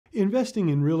Investing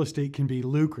in real estate can be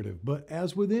lucrative, but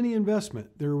as with any investment,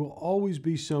 there will always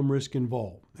be some risk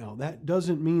involved. Now, that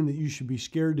doesn't mean that you should be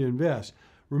scared to invest.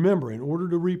 Remember, in order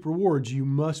to reap rewards, you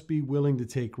must be willing to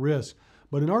take risks.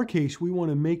 But in our case, we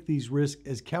want to make these risks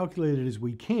as calculated as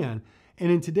we can. And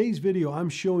in today's video, I'm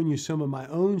showing you some of my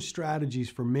own strategies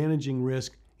for managing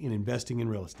risk in investing in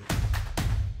real estate.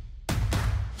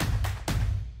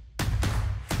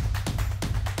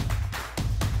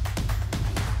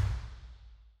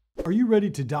 Are you ready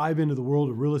to dive into the world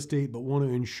of real estate but want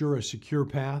to ensure a secure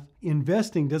path?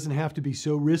 Investing doesn't have to be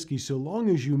so risky so long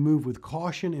as you move with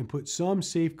caution and put some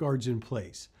safeguards in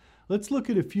place. Let's look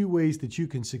at a few ways that you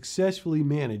can successfully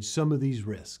manage some of these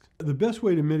risks. The best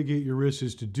way to mitigate your risks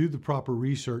is to do the proper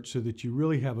research so that you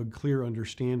really have a clear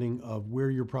understanding of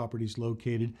where your property is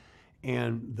located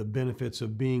and the benefits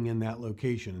of being in that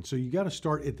location. And so you got to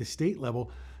start at the state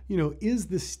level. You know, is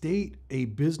the state a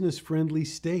business-friendly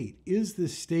state? Is the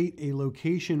state a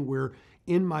location where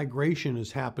in-migration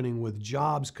is happening with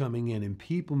jobs coming in and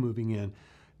people moving in?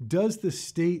 Does the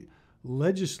state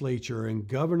legislature and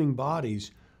governing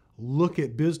bodies look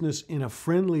at business in a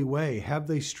friendly way? Have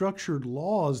they structured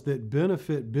laws that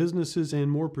benefit businesses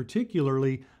and more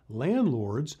particularly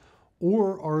landlords?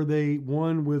 Or are they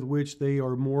one with which they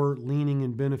are more leaning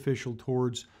and beneficial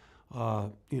towards,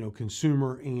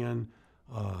 consumer and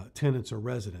tenants or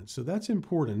residents? So that's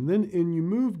important. And you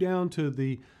move down to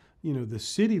the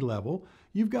city level.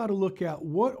 You've got to look at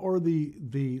what are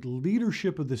the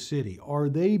leadership of the city. Are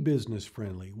they business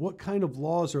friendly? What kind of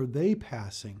laws are they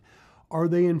passing? Are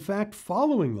they in fact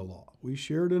following the law? We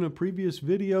shared in a previous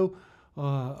video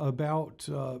about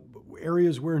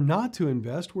areas where not to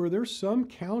invest, where there's some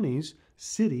counties,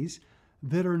 cities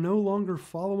that are no longer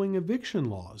following eviction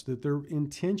laws, that they're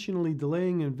intentionally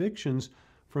delaying evictions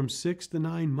from 6 to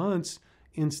 9 months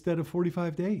instead of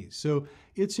 45 days. So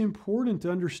it's important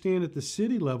to understand at the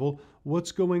city level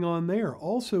what's going on there.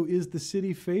 Also, is the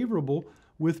city favorable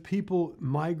with people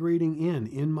migrating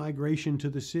in migration to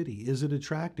the city? Is it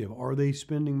attractive? Are they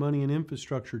spending money in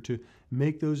infrastructure to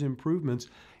make those improvements?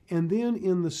 And then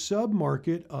in the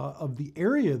sub-market of the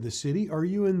area of the city, are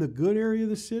you in the good area of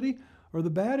the city or the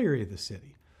bad area of the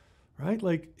city? Right?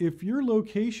 Like if your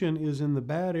location is in the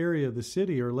bad area of the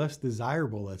city or less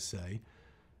desirable, let's say,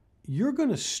 you're going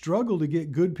to struggle to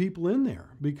get good people in there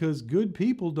because good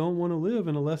people don't want to live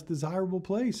in a less desirable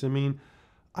place. I mean,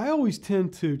 I always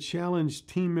tend to challenge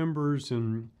team members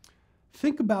and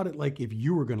think about it like if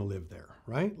you were going to live there,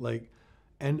 right?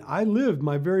 And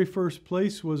my very first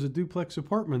place was a duplex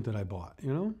apartment that I bought,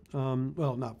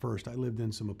 well, not first, I lived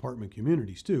in some apartment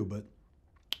communities too, but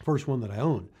first one that I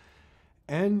owned.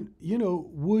 And,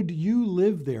 would you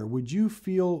live there? Would you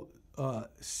feel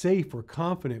safe or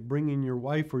confident bringing your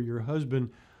wife or your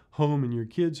husband home and your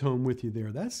kids home with you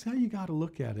there? That's how you got to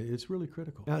look at it. It's really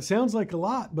critical. Now, it sounds like a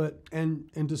lot, but, and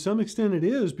to some extent it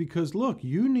is, because look,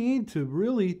 you need to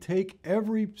really take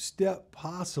every step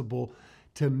possible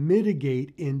to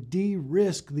mitigate and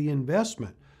de-risk the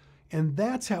investment. And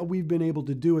that's how we've been able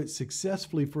to do it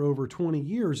successfully for over 20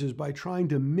 years, is by trying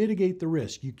to mitigate the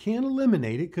risk. You can't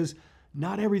eliminate it because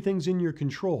not everything's in your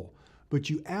control, but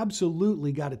you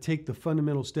absolutely got to take the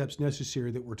fundamental steps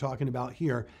necessary that we're talking about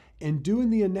here and doing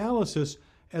the analysis,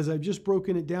 as I've just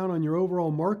broken it down on your overall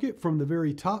market from the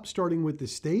very top, starting with the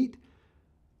state.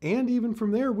 And even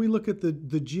from there, we look at the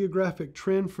geographic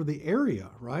trend for the area,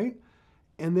 right?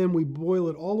 And then we boil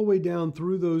it all the way down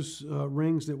through those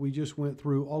rings that we just went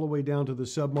through, all the way down to the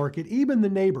submarket, even the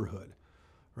neighborhood,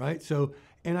 right? So,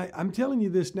 and I'm telling you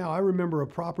this now, I remember a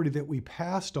property that we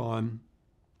passed on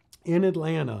in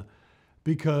Atlanta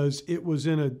because it was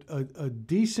in a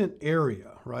decent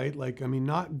area, right?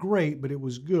 Not great, but it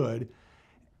was good.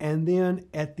 And then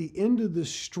at the end of the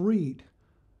street,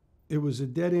 it was a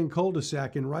dead-end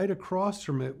cul-de-sac, and right across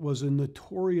from it was a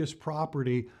notorious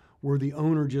property where the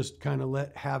owner just kind of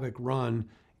let havoc run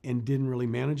and didn't really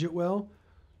manage it well.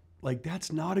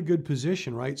 That's not a good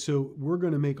position, right? So we're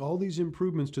going to make all these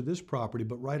improvements to this property,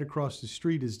 but right across the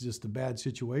street is just a bad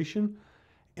situation.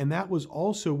 And that was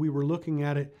also, we were looking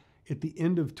at it at the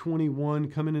end of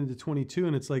 21, coming into 22,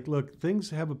 and it's like, look,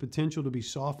 things have a potential to be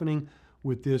softening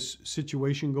with this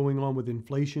situation going on with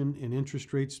inflation and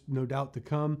interest rates, no doubt to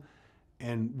come.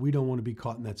 And we don't want to be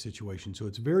caught in that situation. So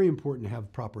it's very important to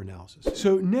have proper analysis.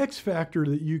 So next factor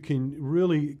that you can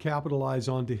really capitalize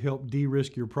on to help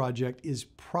de-risk your project is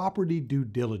property due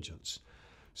diligence.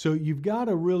 So you've got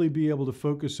to really be able to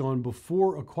focus on,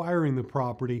 before acquiring the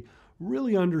property,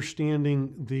 really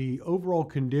understanding the overall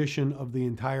condition of the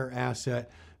entire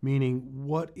asset, meaning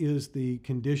what is the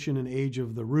condition and age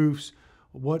of the roofs,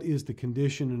 what is the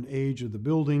condition and age of the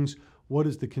buildings, what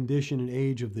is the condition and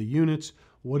age of the units,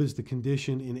 what is the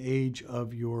condition and age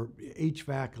of your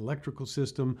HVAC, electrical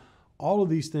system. All of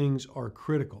these things are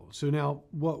critical. So now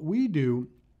what we do,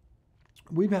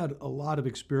 we've had a lot of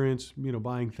experience,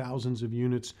 buying thousands of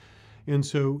units. And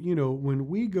so, when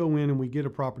we go in and we get a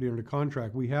property under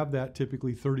contract, we have that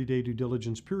typically 30-day due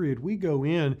diligence period. We go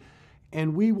in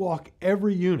and we walk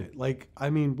every unit.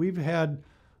 We've had,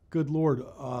 good Lord,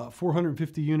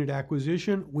 450 unit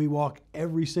acquisition. We walk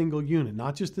every single unit,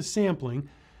 not just the sampling.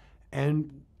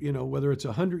 And, whether it's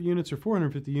 100 units or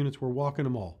 450 units, we're walking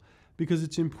them all, because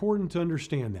it's important to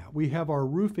understand that. We have our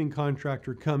roofing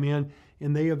contractor come in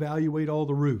and they evaluate all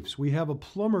the roofs. We have a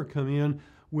plumber come in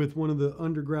with one of the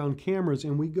underground cameras,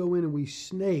 and we go in and we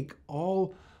snake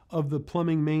all of the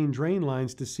plumbing main drain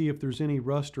lines to see if there's any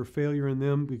rust or failure in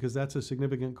them, because that's a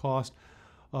significant cost.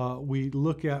 We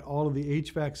look at all of the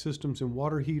HVAC systems and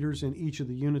water heaters in each of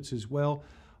the units as well.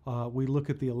 We look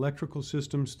at the electrical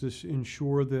systems to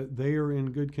ensure that they are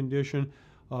in good condition.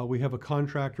 We have a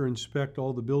contractor inspect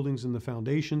all the buildings and the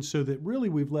foundations, so that really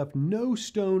we've left no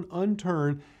stone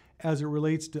unturned as it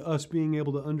relates to us being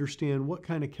able to understand what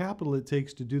kind of capital it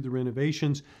takes to do the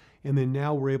renovations. And then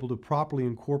now we're able to properly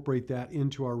incorporate that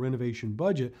into our renovation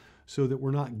budget so that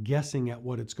we're not guessing at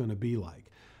what it's going to be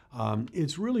like.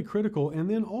 It's really critical. And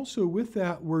then also with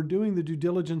that, we're doing the due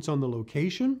diligence on the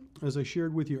location, as I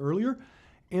shared with you earlier.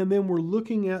 And then we're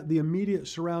looking at the immediate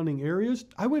surrounding areas.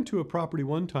 I went to a property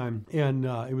one time, and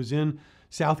it was in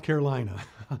South Carolina.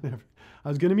 I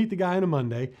was going to meet the guy on a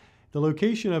Monday. The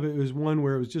location of it was one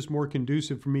where it was just more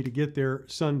conducive for me to get there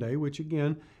Sunday, which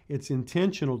again, it's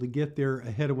intentional to get there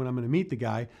ahead of when I'm going to meet the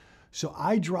guy. So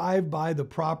I drive by the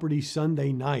property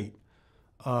Sunday night,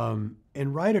 and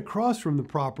right across from the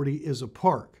property is a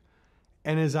park.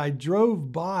 And as I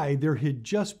drove by, there had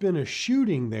just been a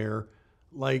shooting there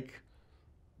like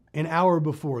an hour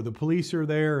before. The police are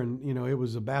there, and it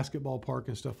was a basketball park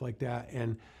and stuff like that.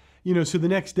 And so the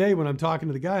next day when I'm talking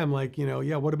to the guy, I'm like,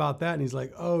 yeah, what about that? And he's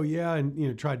like, oh yeah,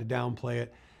 and tried to downplay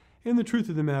it. And the truth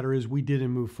of the matter is we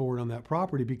didn't move forward on that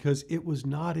property because it was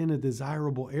not in a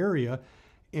desirable area.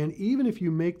 And even if you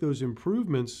make those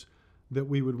improvements that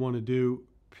we would want to do,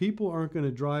 people aren't going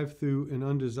to drive through an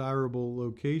undesirable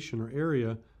location or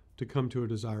area to come to a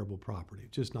desirable property.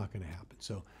 It's just not going to happen.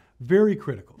 So very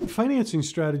critical. Financing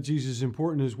strategies is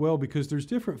important as well, because there's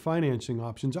different financing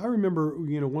options. I remember,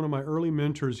 one of my early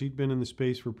mentors, he'd been in the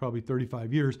space for probably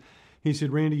 35 years. He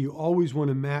said, Randy, you always want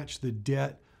to match the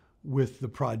debt with the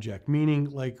project,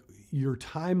 meaning like your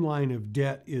timeline of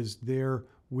debt is there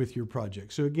with your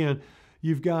project. So again,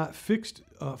 you've got fixed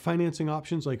financing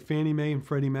options like Fannie Mae and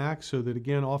Freddie Mac, so that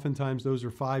again, oftentimes those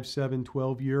are 5, 7,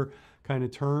 12-year kind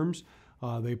of terms.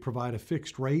 They provide a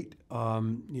fixed rate,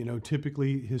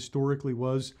 typically historically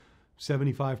was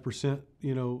 75%,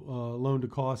 loan to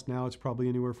cost. Now it's probably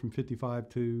anywhere from 55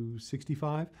 to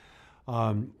 65.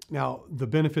 Now the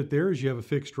benefit there is you have a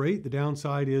fixed rate. The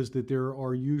downside is that there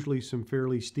are usually some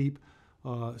fairly steep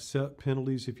set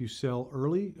penalties if you sell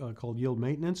early, called yield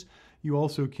maintenance. You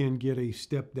also can get a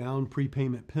step down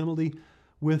prepayment penalty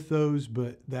with those,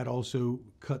 but that also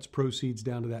cuts proceeds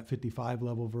down to that 55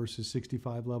 level versus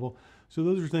 65 level. So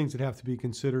those are things that have to be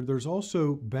considered. There's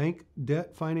also bank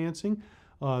debt financing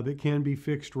that can be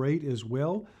fixed rate as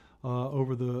well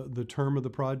over the term of the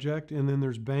project. And then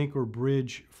there's bank or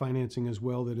bridge financing as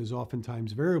well that is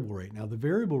oftentimes variable rate. Now the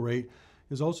variable rate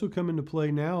has also come into play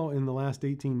now in the last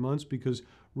 18 months because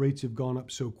rates have gone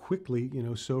up so quickly.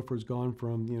 SOFR's gone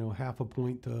from, 0.5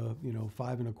 point to,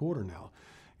 5.25 now.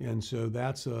 And so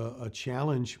that's a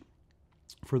challenge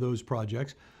for those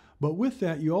projects. But with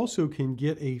that, you also can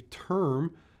get a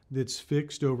term that's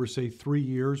fixed over, say, 3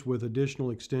 years with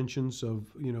additional extensions of,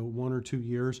 1 or 2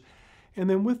 years. And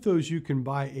then with those, you can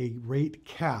buy a rate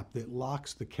cap that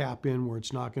locks the cap in where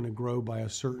it's not going to grow by a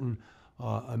certain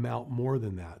amount more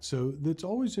than that. So it's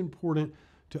always important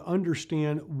to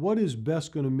understand what is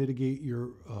best going to mitigate your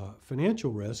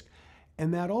financial risk.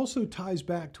 And that also ties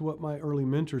back to what my early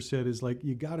mentor said is like,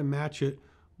 you got to match it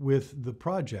with the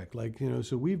project. Like,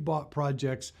 so we've bought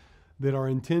projects that our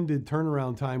intended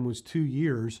turnaround time was 2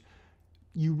 years.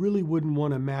 You really wouldn't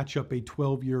want to match up a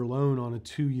 12-year loan on a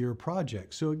 2-year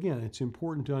project. So again, it's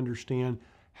important to understand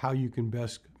how you can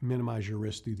best minimize your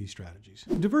risk through these strategies.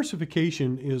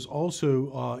 Diversification is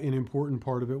also an important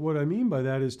part of it. What I mean by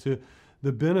that is to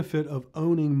the benefit of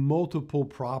owning multiple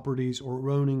properties or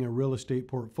owning a real estate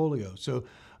portfolio. So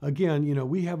again,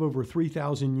 we have over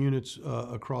 3,000 units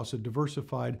across a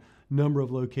diversified number of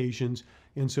locations.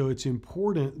 And so it's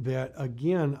important that,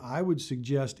 again, I would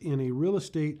suggest in a real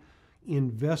estate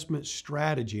investment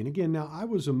strategy. And again, now I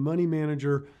was a money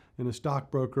manager and a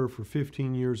stockbroker for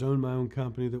 15 years, owned my own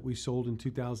company that we sold in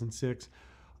 2006.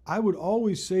 I would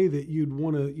always say that you'd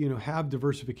want to, have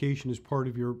diversification as part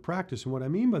of your practice. And what I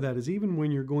mean by that is even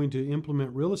when you're going to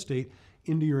implement real estate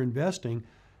into your investing,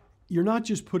 you're not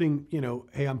just putting,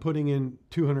 hey, I'm putting in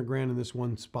 200 grand in this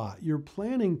one spot. You're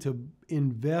planning to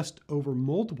invest over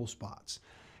multiple spots.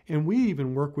 And we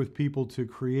even work with people to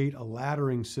create a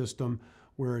laddering system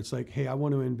where it's like, hey, I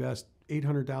want to invest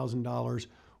 $800,000.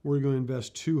 We're going to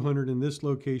invest 200 in this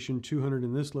location, 200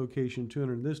 in this location,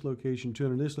 200 in this location,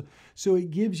 200 in this. So it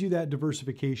gives you that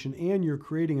diversification, and you're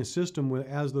creating a system where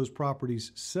as those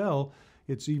properties sell,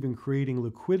 it's even creating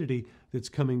liquidity that's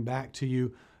coming back to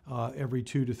you every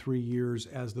 2 to 3 years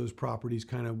as those properties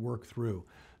kind of work through.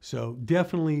 So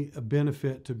definitely a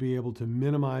benefit to be able to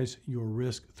minimize your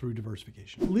risk through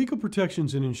diversification. Legal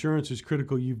protections and insurance is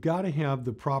critical. You've got to have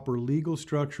the proper legal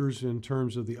structures in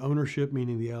terms of the ownership,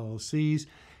 meaning the LLCs,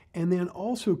 and then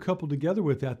also coupled together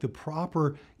with that, the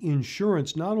proper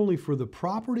insurance, not only for the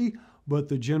property, but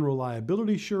the general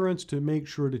liability insurance to make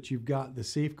sure that you've got the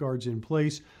safeguards in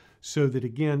place so that,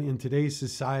 again, in today's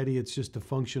society, it's just a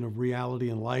function of reality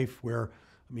and life where,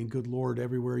 good Lord,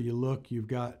 everywhere you look, you've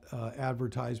got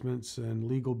advertisements and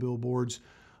legal billboards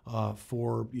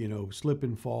for, slip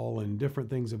and fall and different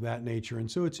things of that nature.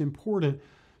 And so it's important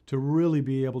to really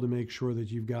be able to make sure that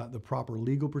you've got the proper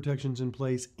legal protections in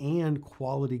place and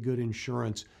quality good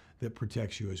insurance that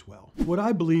protects you as well. What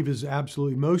I believe is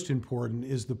absolutely most important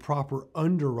is the proper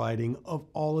underwriting of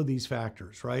all of these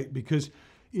factors, right? Because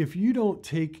if you don't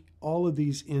take all of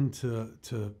these into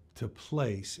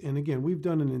place, and again, we've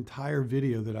done an entire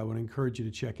video that I would encourage you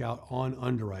to check out on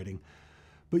underwriting,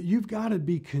 but you've got to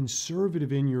be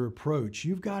conservative in your approach.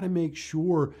 You've got to make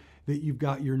sure that you've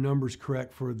got your numbers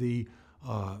correct for the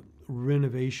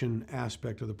renovation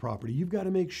aspect of the property. You've got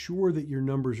to make sure that your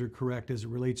numbers are correct as it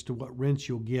relates to what rents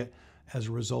you'll get as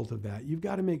a result of that. You've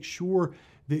got to make sure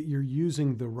that you're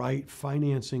using the right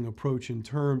financing approach and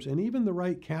terms, and even the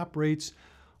right cap rates.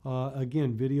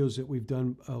 Again, videos that we've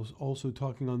done also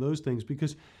talking on those things,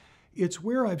 because it's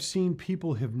where I've seen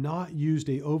people have not used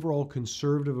a overall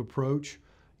conservative approach,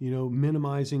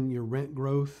 minimizing your rent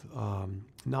growth,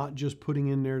 not just putting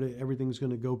in there that everything's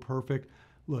going to go perfect.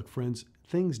 Look, friends,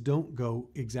 things don't go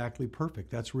exactly perfect.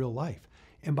 That's real life.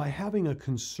 And by having a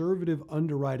conservative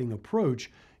underwriting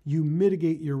approach, you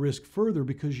mitigate your risk further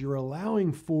because you're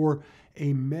allowing for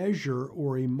a measure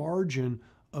or a margin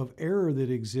of error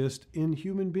that exists in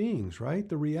human beings, right?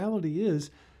 The reality is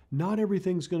not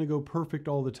everything's going to go perfect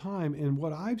all the time. And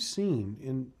what I've seen,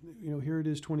 and here it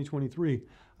is 2023,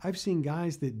 I've seen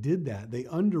guys that did that. They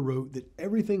underwrote that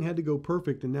everything had to go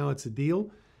perfect and now it's a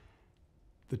deal.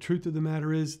 The truth of the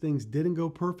matter is things didn't go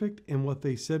perfect, and what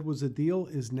they said was a deal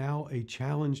is now a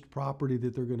challenged property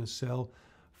that they're going to sell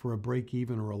for a break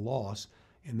even or a loss.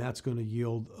 And that's going to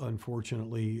yield,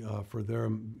 unfortunately, for their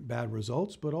bad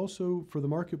results, but also for the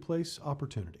marketplace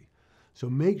opportunity. So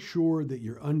make sure that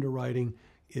your underwriting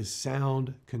is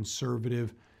sound,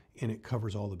 conservative, and it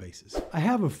covers all the bases. I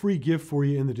have a free gift for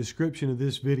you in the description of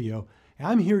this video.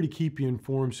 I'm here to keep you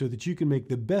informed so that you can make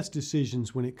the best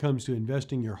decisions when it comes to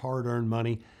investing your hard-earned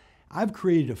money. I've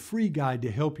created a free guide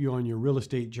to help you on your real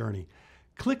estate journey.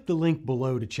 Click the link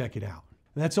below to check it out.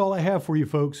 That's all I have for you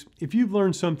folks. If you've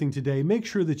learned something today, make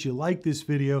sure that you like this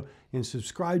video and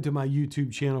subscribe to my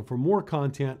YouTube channel for more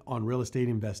content on real estate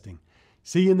investing.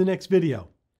 See you in the next video.